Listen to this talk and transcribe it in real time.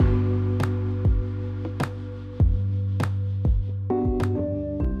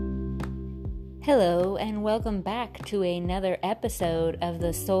Hello, and welcome back to another episode of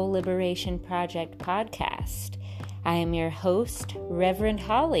the Soul Liberation Project podcast. I am your host, Reverend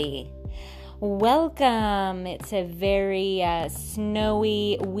Holly. Welcome. It's a very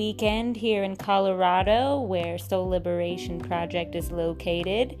snowy weekend here in Colorado, where Soul Liberation Project is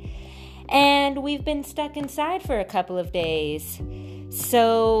located. And we've been stuck inside for a couple of days.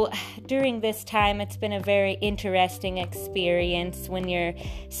 So during this time, it's been a very interesting experience when you're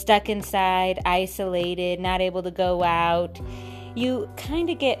stuck inside, isolated, not able to go out. You kind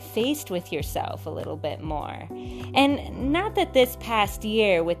of get faced with yourself a little bit more. And not that this past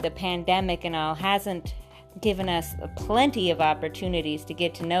year with the pandemic and all hasn't given us plenty of opportunities to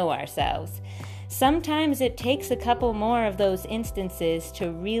get to know ourselves. Sometimes it takes a couple more of those instances to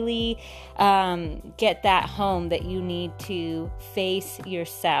really get that home that you need to face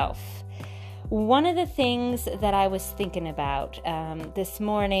yourself. One of the things that I was thinking about this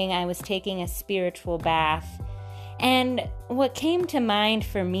morning, I was taking a spiritual bath, and what came to mind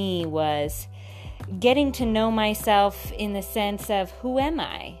for me was getting to know myself in the sense of who am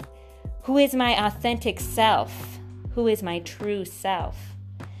I? Who is my authentic self? Who is my true self?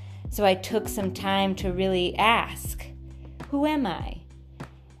 So I took some time to really ask, who am I?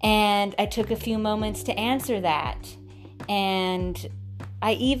 And I took a few moments to answer that. And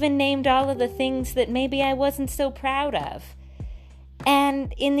I even named all of the things that maybe I wasn't so proud of.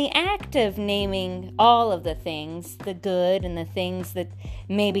 And in the act of naming all of the things, the good and the things that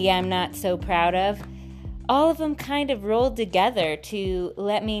maybe I'm not so proud of, all of them kind of rolled together to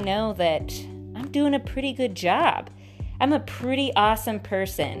let me know that I'm doing a pretty good job. I'm a pretty awesome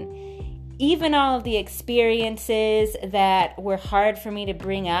person. Even all of the experiences that were hard for me to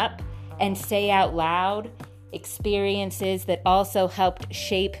bring up and say out loud, experiences that also helped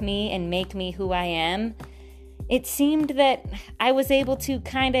shape me and make me who I am, it seemed that I was able to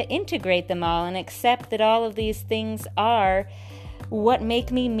kind of integrate them all and accept that all of these things are what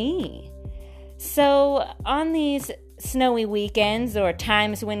make me me. So on these snowy weekends or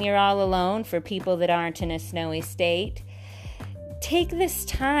times when you're all alone, for people that aren't in a snowy state, take this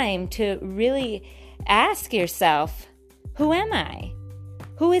time to really ask yourself, who am I?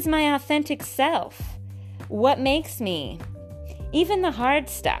 Who is my authentic self? What makes me? Even the hard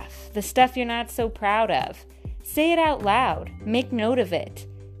stuff, the stuff you're not so proud of, say it out loud, make note of it.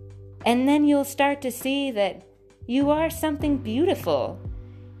 And then you'll start to see that you are something beautiful.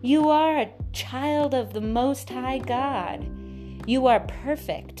 You are a child of the Most High God. You are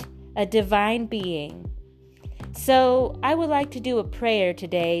perfect, a divine being. So I would like to do a prayer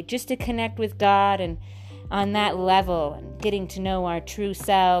today just to connect with God and on that level and getting to know our true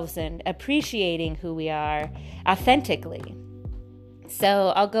selves and appreciating who we are authentically.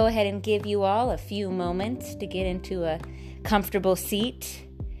 So I'll go ahead and give you all a few moments to get into a comfortable seat.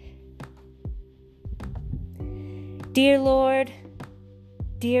 Dear Lord,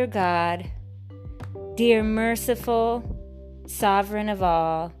 dear God, dear merciful, sovereign of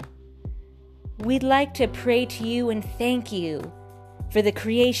all, we'd like to pray to you and thank you for the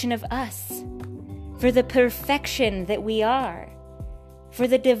creation of us, for the perfection that we are, for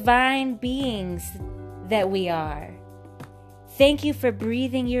the divine beings that we are. Thank you for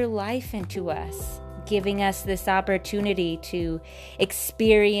breathing your life into us, giving us this opportunity to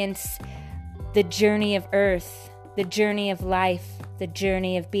experience the journey of earth, the journey of life, the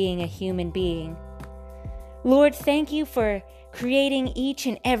journey of being a human being. Lord, thank you for creating each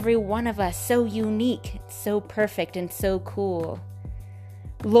and every one of us so unique, so perfect, and so cool.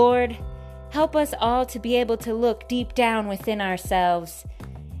 Lord, help us all to be able to look deep down within ourselves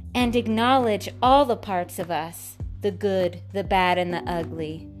and acknowledge all the parts of us, the good, the bad, and the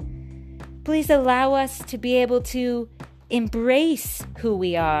ugly. Please allow us to be able to embrace who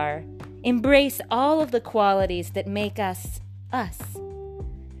we are, embrace all of the qualities that make us us.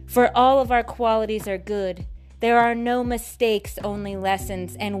 For all of our qualities are good. There are no mistakes, only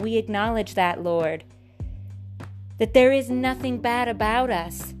lessons, and we acknowledge that, Lord. That there is nothing bad about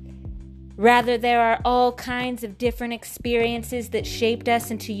us. Rather, there are all kinds of different experiences that shaped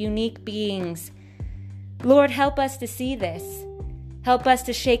us into unique beings. Lord, help us to see this. Help us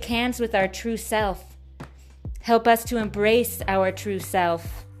to shake hands with our true self. Help us to embrace our true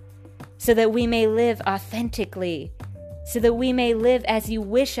self so that we may live authentically, so that we may live as you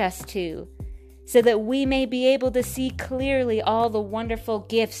wish us to, so that we may be able to see clearly all the wonderful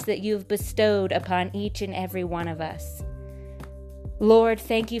gifts that you've bestowed upon each and every one of us. Lord,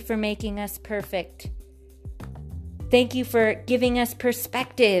 thank you for making us perfect. Thank you for giving us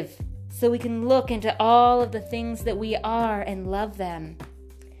perspective so we can look into all of the things that we are and love them.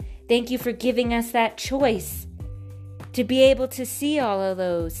 Thank you for giving us that choice to be able to see all of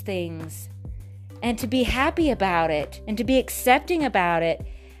those things. and to be happy about it, and to be accepting about it,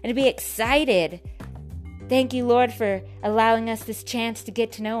 and to be excited. Thank you, Lord, for allowing us this chance to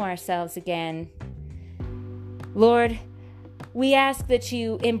get to know ourselves again. Lord, we ask that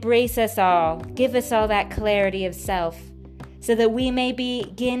you embrace us all, give us all that clarity of self, so that we may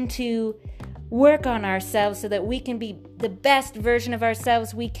begin to work on ourselves so that we can be the best version of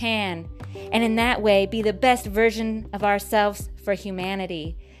ourselves we can, and in that way be the best version of ourselves for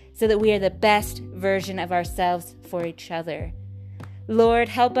humanity, so that we are the best version of ourselves for each other. Lord,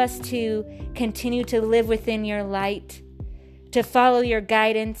 help us to continue to live within your light, to follow your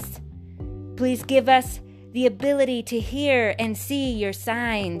guidance. Please give us the ability to hear and see your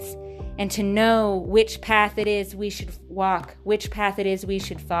signs, and to know which path it is we should walk, which path it is we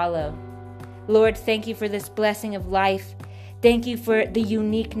should follow. Lord, thank you for this blessing of life. Thank you for the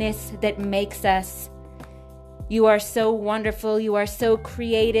uniqueness that makes us. You are so wonderful. You are so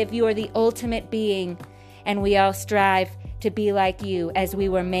creative. You are the ultimate being, and we all strive to be like you as we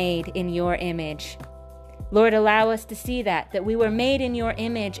were made in your image. Lord, allow us to see that we were made in your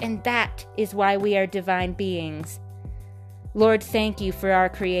image, and that is why we are divine beings. Lord, thank you for our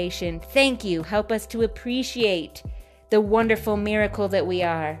creation. Thank you. Help us to appreciate the wonderful miracle that we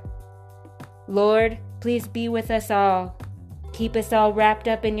are. Lord, please be with us all. Keep us all wrapped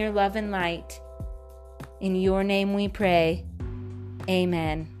up in your love and light. In your name we pray.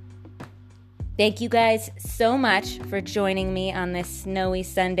 Amen. Thank you guys so much for joining me on this snowy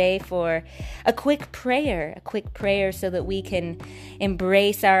Sunday for a quick prayer so that we can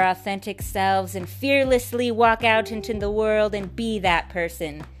embrace our authentic selves and fearlessly walk out into the world and be that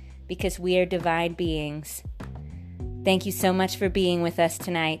person, because we are divine beings. Thank you so much for being with us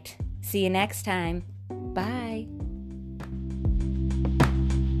tonight. See you next time. Bye.